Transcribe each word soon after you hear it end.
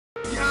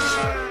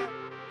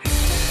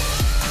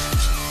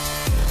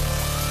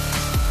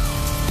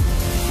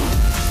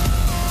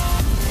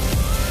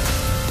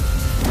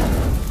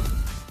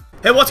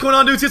Hey, what's going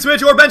on, dudes? It's Mitch,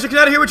 your bench and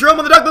here with Jerome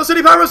on the Duckbill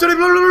City Power City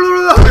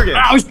Hunger Games.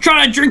 I was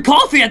trying to drink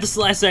coffee at the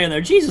last second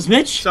there. Jesus,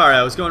 Mitch. Sorry,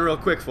 I was going real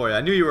quick for you.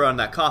 I knew you were on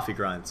that coffee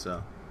grind,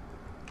 so.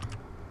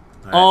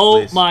 Right,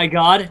 oh please. my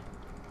god.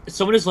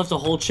 Someone just left a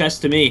whole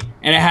chest to me,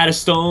 and it had a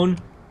stone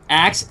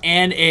axe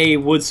and a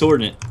wood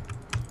sword in it.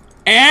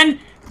 And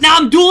now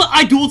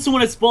I dueled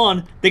someone at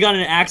spawn. They got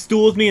an axe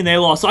duel with me and they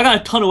lost. So I got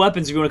a ton of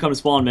weapons if you want to come to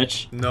spawn,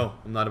 Mitch. No,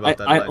 I'm not about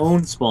that I life.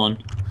 own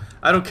spawn.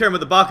 I don't care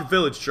about the Baka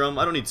Village, Drum.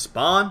 I don't need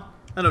spawn.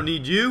 I don't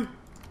need you.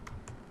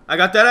 I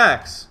got that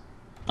axe.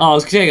 Oh, I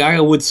was gonna say, I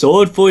got a wood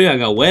sword for you. I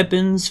got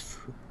weapons.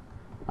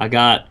 I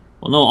got,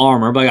 well, no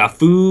armor, but I got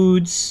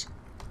foods.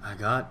 I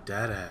got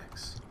that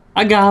axe.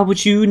 I got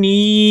what you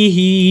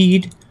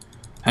need.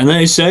 And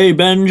they say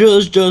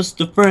Benja's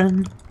just a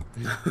friend.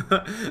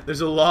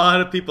 There's a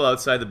lot of people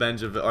outside the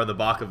Benja or the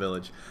Baka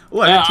Village. Oh,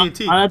 I got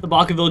TNT. I'm at the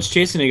Baka Village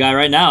chasing a guy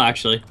right now,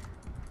 actually.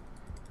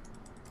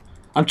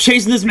 I'm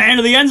chasing this man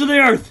to the ends of the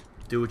earth.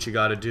 Do what you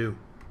gotta do.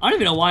 I don't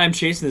even know why I'm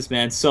chasing this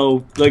man.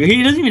 So, like,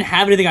 he doesn't even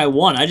have anything I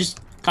want. I just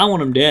kind of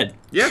want him dead.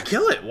 Yeah,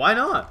 kill it. Why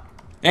not?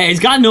 Hey,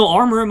 he's got no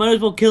armor. Might as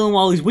well kill him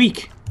while he's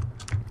weak.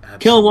 Absolutely.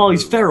 Kill him while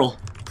he's feral.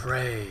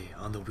 Prey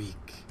on the weak.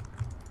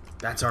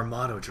 That's our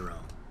motto, Jerome.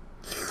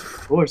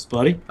 Of course,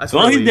 buddy. That's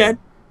well, really he's dead.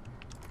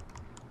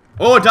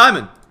 Oh, a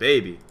diamond,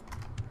 baby.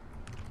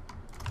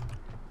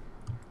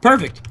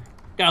 Perfect.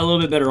 Got a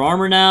little bit better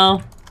armor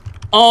now.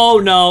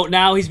 Oh, no.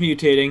 Now he's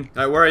mutating.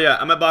 All right, where are you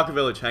at? I'm at Baka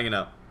Village, hanging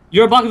out.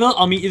 You're at Baka Village?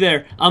 I'll meet you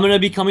there. I'm going to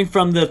be coming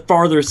from the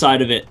farther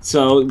side of it.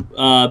 So,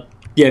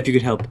 yeah, if you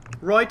could help.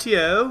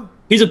 Rightio.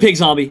 He's a pig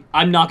zombie.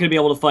 I'm not going to be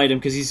able to fight him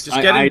because he's...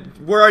 Just get in.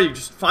 Where are you?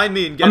 Just find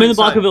me and get I'm in the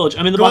inside. Baka Village.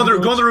 I'm in the Baka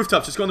Village. Go on the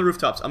rooftops. Just go on the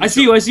rooftops. I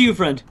see you,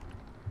 friend.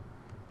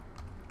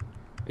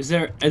 Does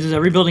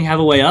every building have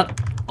a way up?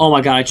 Oh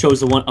my god, I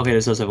chose the one. Okay,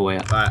 this does have a way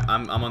up. All right,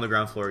 I'm on the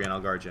ground floor again.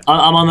 I'll guard you.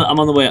 I'm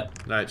on the way up.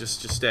 All right,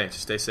 just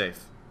stay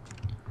safe.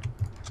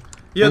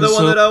 You're the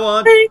one that I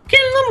want. In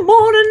the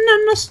morning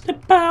and I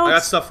step out. I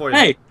got stuff for you.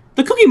 Hey,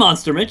 the Cookie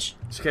Monster, Mitch.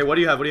 Okay, what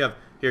do you have? What do you have?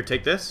 Here,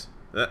 take this.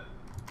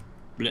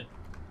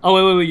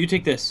 Oh wait, you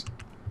take this.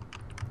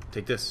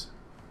 Take this.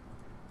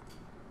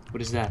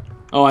 What is that?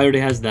 Oh, I already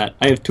has that.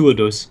 I have 2 of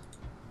those.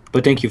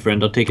 But thank you,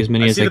 friend. I'll take as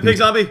many as I can. See the pig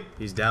zombie?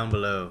 He's down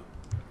below.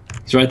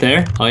 He's right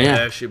there? Oh yeah.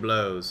 There she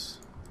blows.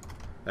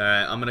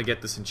 Alright, I'm gonna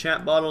get this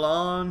enchant bottle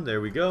on.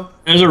 There we go.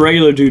 There's a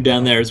regular dude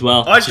down there as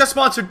well. Oh, I just got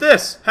sponsored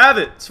this. Have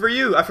it. It's for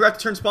you. I forgot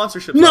to turn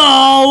sponsorships on.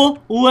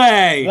 No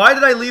way. Why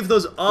did I leave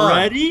those on?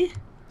 Freddy?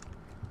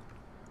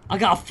 I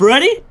got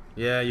Freddy?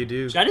 Yeah, you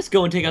do. Should I just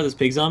go and take out this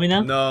pig zombie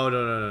now?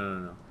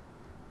 No.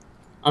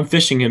 I'm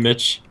fishing him,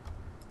 Mitch.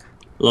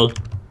 Hello.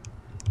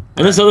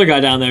 And this other guy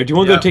down there. Do you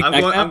want to go take that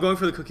guy? I'm going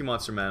for the Cookie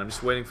Monster, man. I'm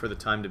just waiting for the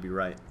time to be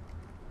right.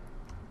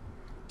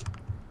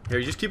 Here,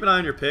 you just keep an eye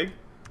on your pig.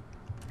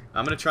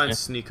 I'm gonna try and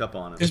sneak up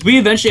on him. Because we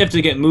eventually have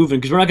to get moving,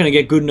 because we're not gonna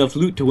get good enough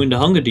loot to win the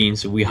Hunger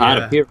Games if we hide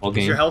up here all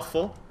game. Is your health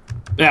full?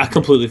 Yeah,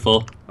 completely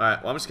full.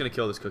 Alright, well I'm just gonna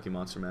kill this Cookie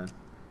Monster, man.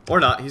 Or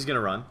not, he's gonna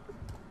run.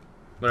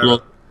 Whatever.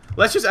 Look.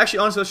 Let's just, actually,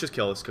 honestly, let's just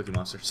kill this Cookie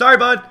Monster. Sorry,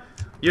 bud.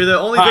 You're the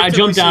only victim I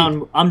jumped we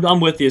down. see.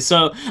 I'm with you.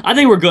 So, I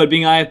think we're good,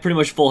 being I have pretty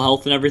much full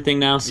health and everything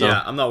now, so.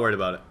 Yeah, I'm not worried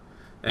about it.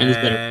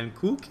 And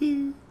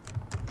Cookie.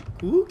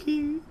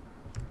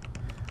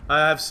 I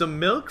have some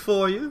milk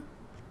for you.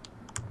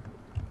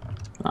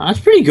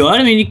 That's pretty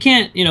good. I mean, you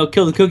can't,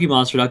 kill the Cookie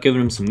Monster without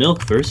giving him some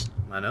milk first.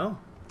 I know.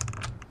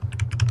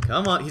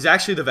 Come on. He's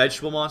actually the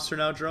vegetable monster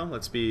now, Jerome.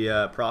 Let's be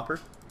proper.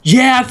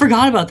 Yeah, I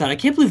forgot about that. I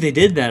can't believe they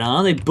did that,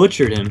 huh? They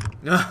butchered him.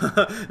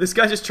 This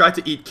guy just tried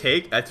to eat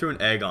cake. I threw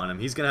an egg on him.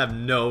 He's going to have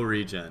no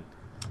regen.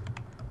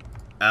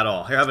 At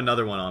all. Here, have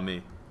another one on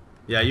me.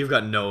 Yeah, you've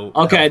got no...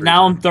 Okay,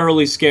 now I'm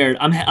thoroughly scared.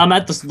 I'm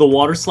at the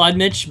water slide,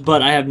 Mitch,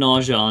 but I have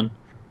nausea on.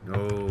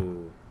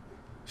 Oh.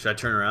 Should I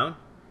turn around?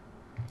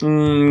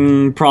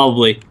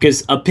 Probably.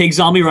 Because a pig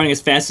zombie running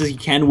as fast as he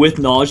can with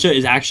nausea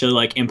is actually,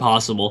 like,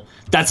 impossible.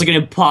 That's, like,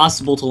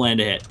 impossible to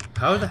land a hit.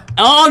 How the...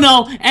 Oh,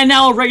 no! And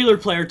now a regular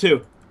player,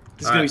 too.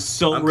 This is All gonna right. be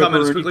so I'm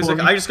coming as quickly as I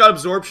can. I just got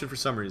absorption for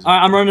some reason.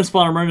 Alright, I'm running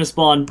to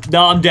spawn.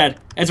 No, I'm dead.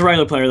 It's a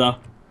regular player, though.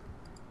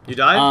 You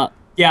died?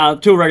 Yeah,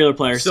 2 regular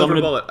players. Silver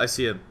so bullet. I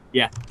see him.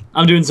 Yeah.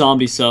 I'm doing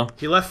zombies, so.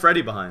 He left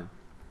Freddy behind.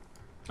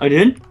 I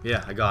did?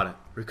 Yeah, I got it.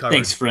 Recovered.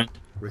 Thanks, friend.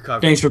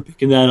 Recovered. Thanks for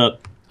picking that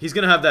up. He's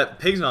gonna have that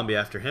pig zombie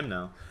after him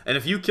now. And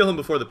if you kill him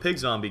before the pig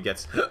zombie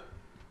gets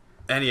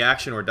any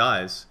action or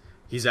dies,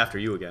 he's after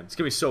you again. It's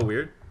gonna be so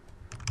weird.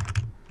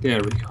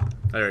 There we go.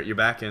 Alright, you're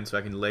back in so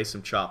I can lay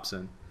some chops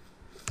in.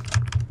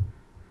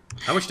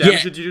 How much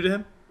damage did you do to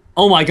him?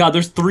 Oh my god,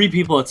 there's 3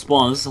 people at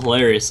spawn. This is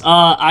hilarious.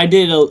 I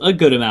did a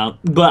good amount,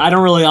 but I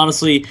don't really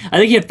honestly... I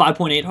think he had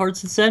 5.8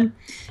 hearts instead.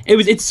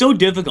 It's so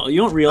difficult. You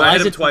don't realize it. I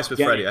hit him twice with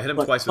Freddy. I hit him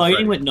twice with Freddy.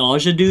 Fighting with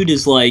nausea, dude,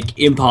 is, like,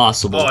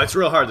 impossible. Oh, it's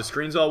real hard. The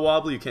screen's all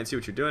wobbly. You can't see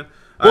what you're doing.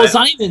 Well, it's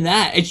not even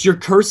that. It's your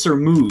cursor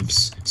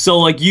moves. So,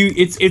 like,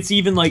 it's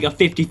even, like, a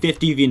 50-50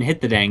 if you can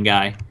hit the dang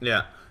guy.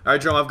 Yeah.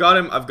 Alright, Jerome, I've got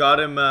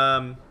him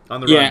on the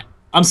run. Yeah,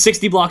 I'm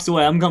 60 blocks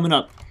away. I'm coming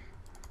up.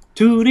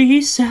 To the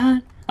east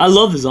side. I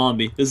love the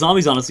zombie. The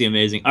zombie's honestly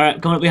amazing.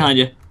 Alright, coming up behind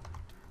you.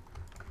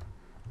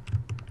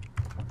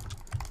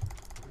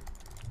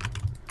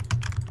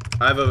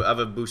 I have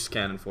a boost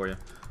cannon for you.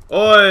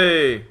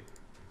 Oi!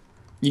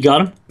 You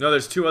got him? No,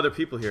 there's 2 other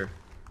people here.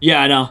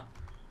 Yeah, I know.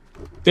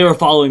 They were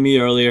following me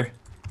earlier.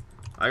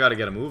 I gotta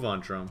get a move on,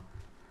 Drum.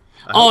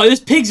 Oh, this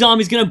pig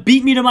zombie's gonna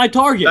beat me to my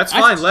target. That's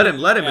fine. Let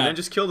him, and then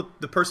just kill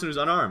the person who's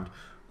unarmed.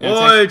 Yeah,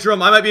 Oi,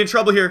 Drum! I might be in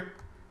trouble here.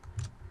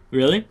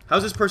 Really?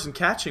 How's this person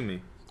catching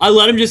me? I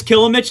let him just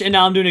kill him, Mitch, and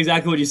now I'm doing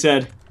exactly what you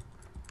said.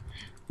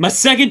 My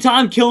second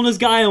time killing this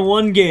guy in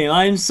one game.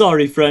 I'm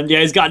sorry, friend. Yeah,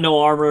 he's got no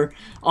armor.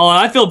 Oh,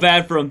 I feel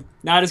bad for him.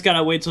 Now I just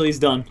gotta wait till he's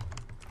done.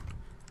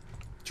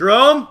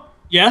 Jerome?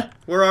 Yeah?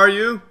 Where are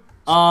you?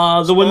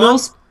 The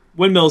windmills?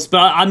 Windmills,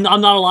 but I'm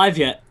not alive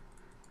yet.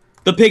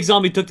 The pig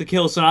zombie took the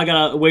kill, so now I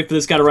gotta wait for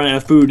this guy to run out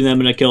of food, and then I'm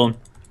gonna kill him.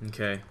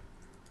 Okay.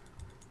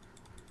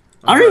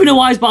 I don't even know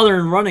why he's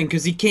bothering running,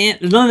 because he can't...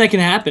 There's nothing that can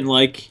happen,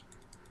 like...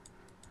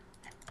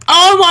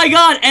 Oh my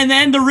god! And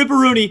then the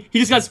Ripperoonie, he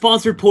just got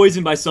sponsored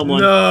poisoned by someone.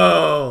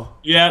 No!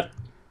 Yep.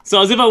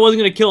 So as if I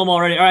wasn't gonna kill him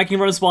already. Alright, can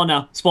you run a spawn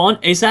now? Spawn?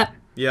 ASAP?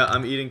 Yeah,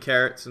 I'm eating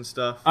carrots and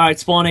stuff. Alright,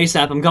 spawn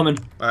ASAP. I'm coming.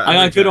 Right, I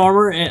got good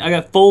armor, and I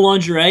got full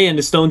lingerie and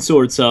a stone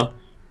sword, so...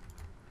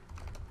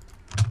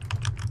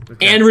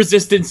 Okay. And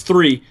resistance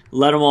 3.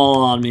 Let them all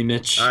on me,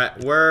 Mitch.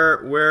 Alright, where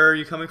are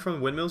you coming from?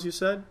 Windmills, you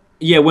said?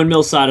 Yeah,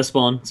 windmill side of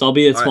spawn. So I'll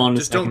be at spawn in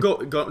a second.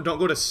 Just don't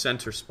go to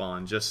center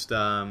spawn. Just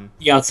The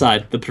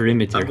outside, the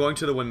perimeter. I'm going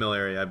to the windmill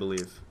area, I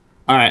believe.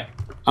 Alright,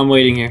 I'm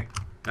waiting here.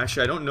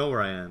 Actually, I don't know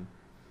where I am.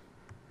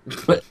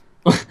 But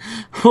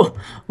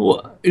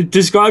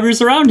describe your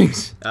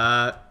surroundings.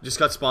 Just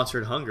got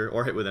sponsored hunger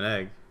or hit with an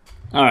egg.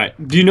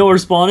 Alright, do you know where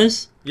spawn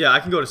is? Yeah, I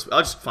can go to.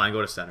 I'll just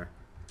go to center.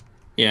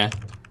 Yeah.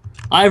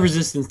 I have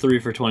resistance 3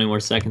 for 20 more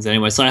seconds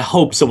anyway, so I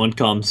hope someone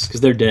comes,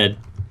 because they're dead.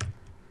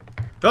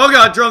 Oh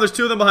god, drone! There's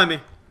 2 of them behind me.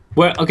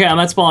 Where? Okay, I'm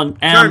at spawn.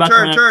 And I'm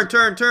Turn, about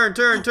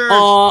turn.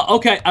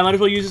 Okay, I might as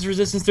well use this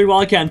resistance 3 while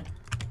I can.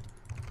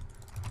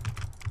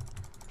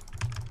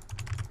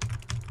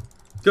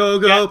 Go,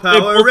 Yeah,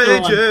 Power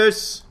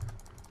Rangers!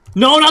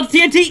 No, not the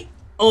TNT!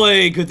 Oh,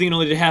 good thing it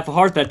only did half a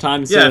heart that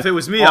time. Yeah, if it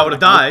was me, I would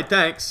have died.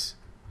 Thanks.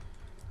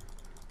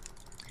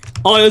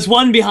 Oh, there's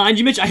one behind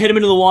you, Mitch. I hit him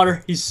into the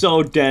water. He's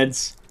so dead.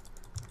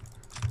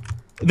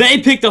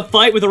 They picked a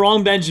fight with the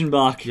wrong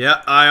Benjenbach.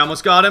 Yeah, I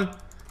almost got him.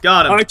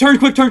 Got him. Alright, turn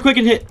quick,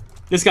 and hit.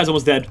 This guy's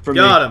almost dead from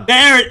me. Got him.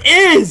 There it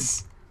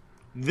is!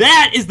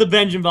 That is the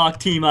Benjenbach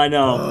team I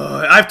know.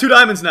 I have 2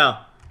 diamonds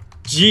now.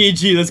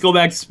 GG, let's go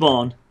back to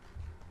spawn.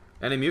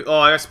 Any mute? Oh,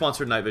 I got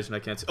sponsored night vision. I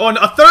can't see. Oh, and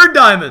a 3rd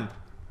diamond.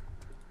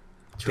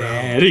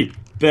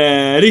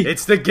 Betty.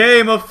 It's the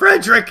game of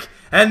Frederick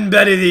and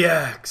Betty the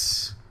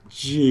Axe.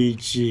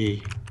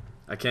 GG.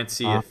 I can't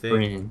see a thing.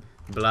 Friend.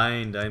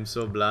 Blind. I'm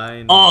so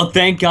blind. Oh,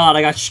 thank God.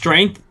 I got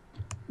strength.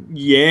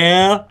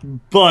 Yeah,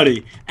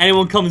 buddy.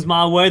 Anyone comes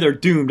my way, they're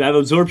doomed. I have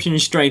absorption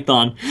and strength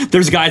on.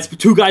 There's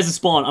 2 guys to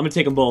spawn. I'm gonna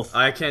take them both.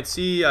 I can't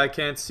see. I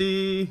can't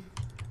see.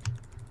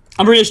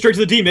 I'm bringing it straight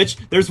to the D, Mitch.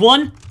 There's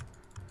 1.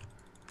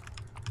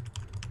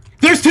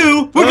 There's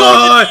 2. We're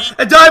going to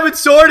a diamond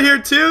sword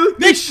here too.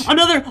 Mitch,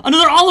 another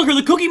Oliver,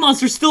 the Cookie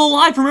Monster's still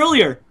alive from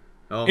earlier.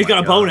 Oh, he's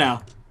got a bow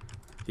now.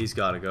 He's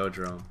gotta go,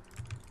 drone.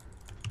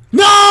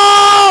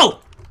 No!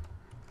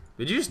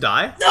 Did you just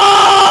die?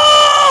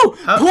 No!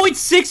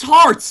 0.6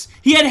 hearts.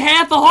 He had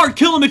half a heart.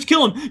 Kill him, Mitch.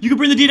 Kill him. You can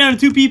bring the D down to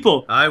 2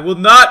 people. I will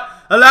not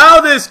allow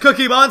this,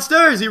 Cookie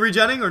Monster. Is he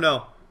regenning or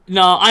no?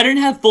 No, I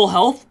didn't have full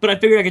health, but I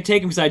figured I could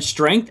take him because I had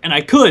strength, and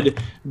I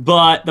could.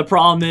 But the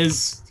problem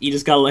is, he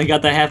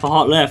got that half a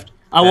heart left.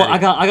 I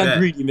got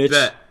greedy, Mitch.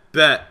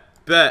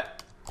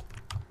 Bet.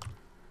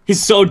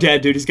 He's so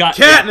dead, dude. He's got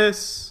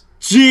Katniss.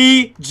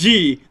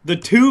 GG, the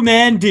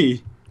 2-man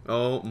D.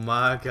 Oh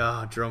my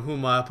God, Drum. Who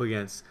am I up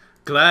against?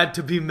 Glad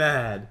to be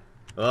mad.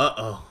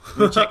 Uh-oh.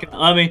 let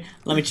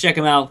me check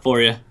him out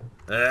for you.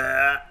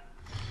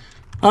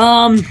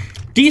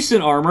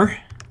 Decent armor.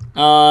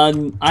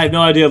 I have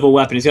no idea of a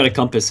weapon. He's got a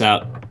compass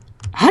out.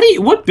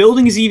 What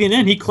building is he even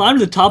in? He climbed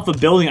to the top of a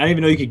building I didn't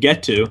even know you could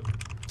get to.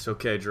 It's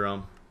okay,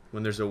 Jerome.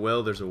 When there's a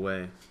will, there's a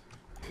way.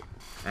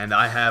 And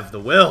I have the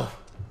will.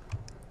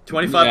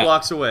 25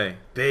 blocks away.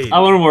 Babe. I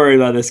wouldn't worry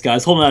about this,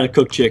 guys. Holding out a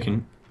cooked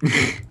chicken.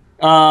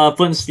 Flint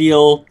and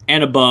steel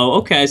and a bow.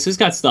 Okay, so he's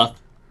got stuff.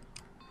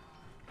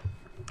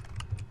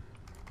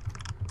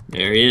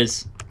 There he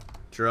is.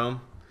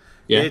 Jerome?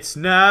 Yeah. It's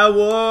now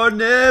or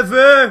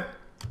never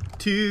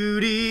to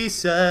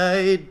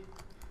decide.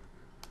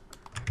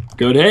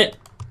 Good hit.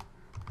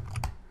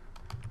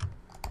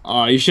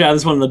 Oh, you should have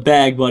this one in the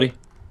bag, buddy.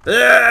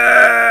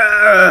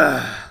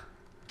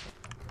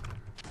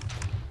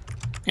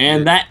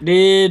 And that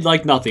did,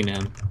 like, nothing to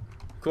him.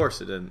 Of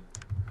course it didn't.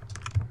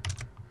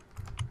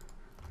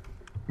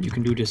 You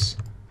can do this.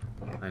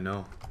 I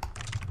know.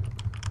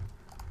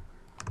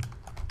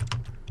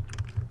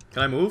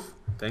 Can I move?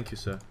 Thank you,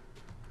 sir.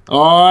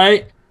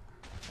 Alright.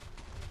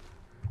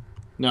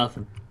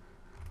 Nothing.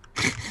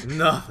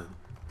 Nothing.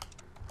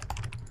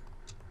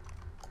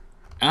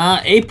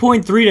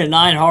 8.3 to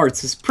 9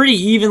 hearts. It's pretty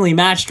evenly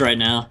matched right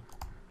now.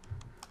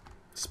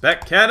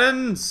 Spec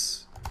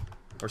cannons!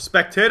 Or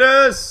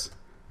spectators!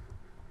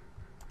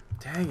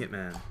 Dang it,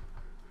 man.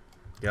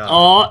 God.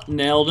 Oh,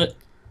 nailed it.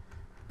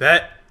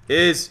 Bet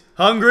is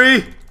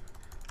hungry.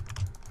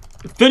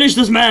 Finish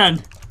this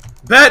man.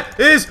 Bet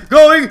is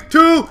going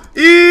to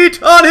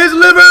eat on his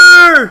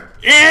liver.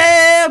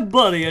 Yeah,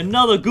 buddy.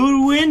 Another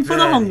good win for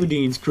the Hey. Hunger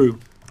Games crew.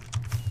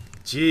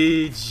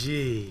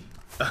 GG.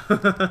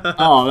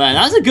 Oh, man.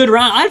 That was a good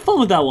round. I had fun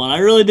with that one. I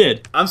really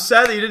did. I'm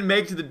sad that you didn't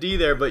make it to the D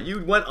there, but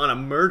you went on a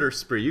murder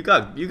spree. You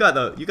got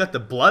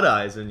the blood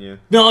eyes in you.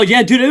 No,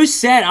 yeah, dude, it was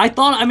sad.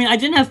 I mean, I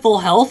didn't have full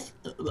health,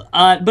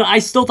 but I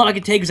still thought I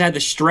could take because I had the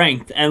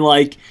strength. And,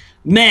 like,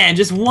 man,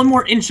 just one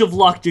more inch of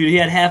luck, dude. He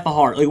had half a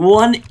heart. Like,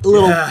 one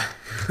little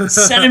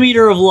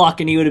centimeter of luck,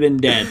 and he would have been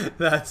dead.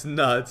 That's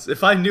nuts.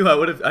 If I knew,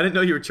 I didn't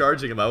know you were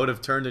charging him. I would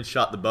have turned and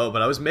shot the bow,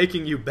 but I was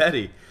making you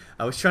Betty.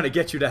 I was trying to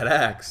get you that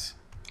axe.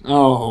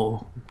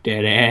 Oh,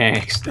 dead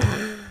axe.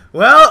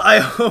 Well, I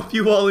hope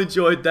you all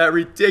enjoyed that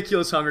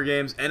ridiculous Hunger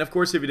Games. And, of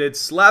course, if you did,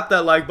 slap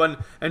that like button.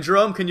 And,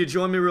 Jerome, can you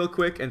join me real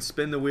quick and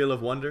spin the Wheel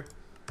of Wonder?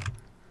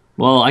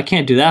 Well, I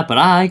can't do that, but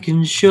I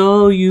can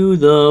show you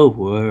the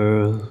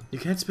world. You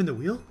can't spin the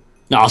wheel?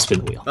 No, I'll spin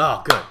the wheel.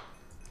 Oh, good.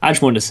 I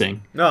just wanted to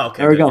sing. Oh,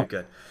 okay. There we go.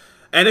 Good.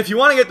 And if you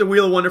want to get the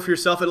Wheel of Wonder for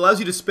yourself, it allows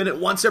you to spin it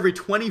once every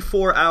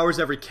 24 hours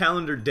every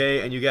calendar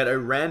day, and you get a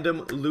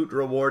random loot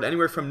reward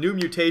anywhere from new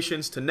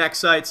mutations to next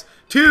sites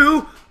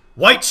to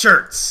white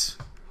shirts.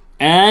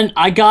 And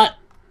I got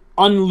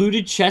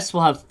unlooted chests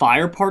will have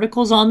fire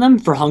particles on them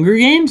for Hunger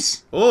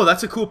Games. Oh,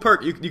 that's a cool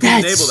perk. You can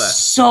That's enable that.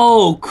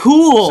 so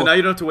cool. So now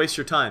you don't have to waste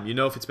your time. You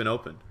know if it's been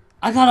opened.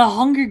 I got a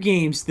Hunger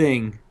Games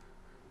thing.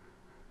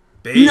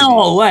 Baby.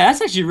 No way, that's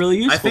actually really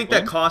useful. I think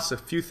that costs a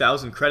few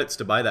thousand credits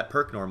to buy that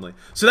perk normally.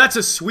 So that's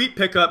a sweet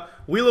pickup.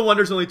 Wheel of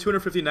Wonder's only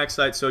 250 next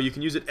site, so you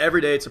can use it every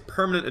day. It's a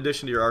permanent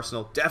addition to your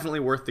arsenal. Definitely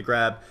worth the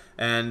grab.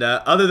 And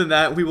other than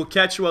that, we will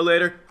catch you all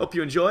later. Hope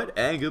you enjoyed,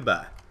 and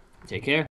goodbye. Take care.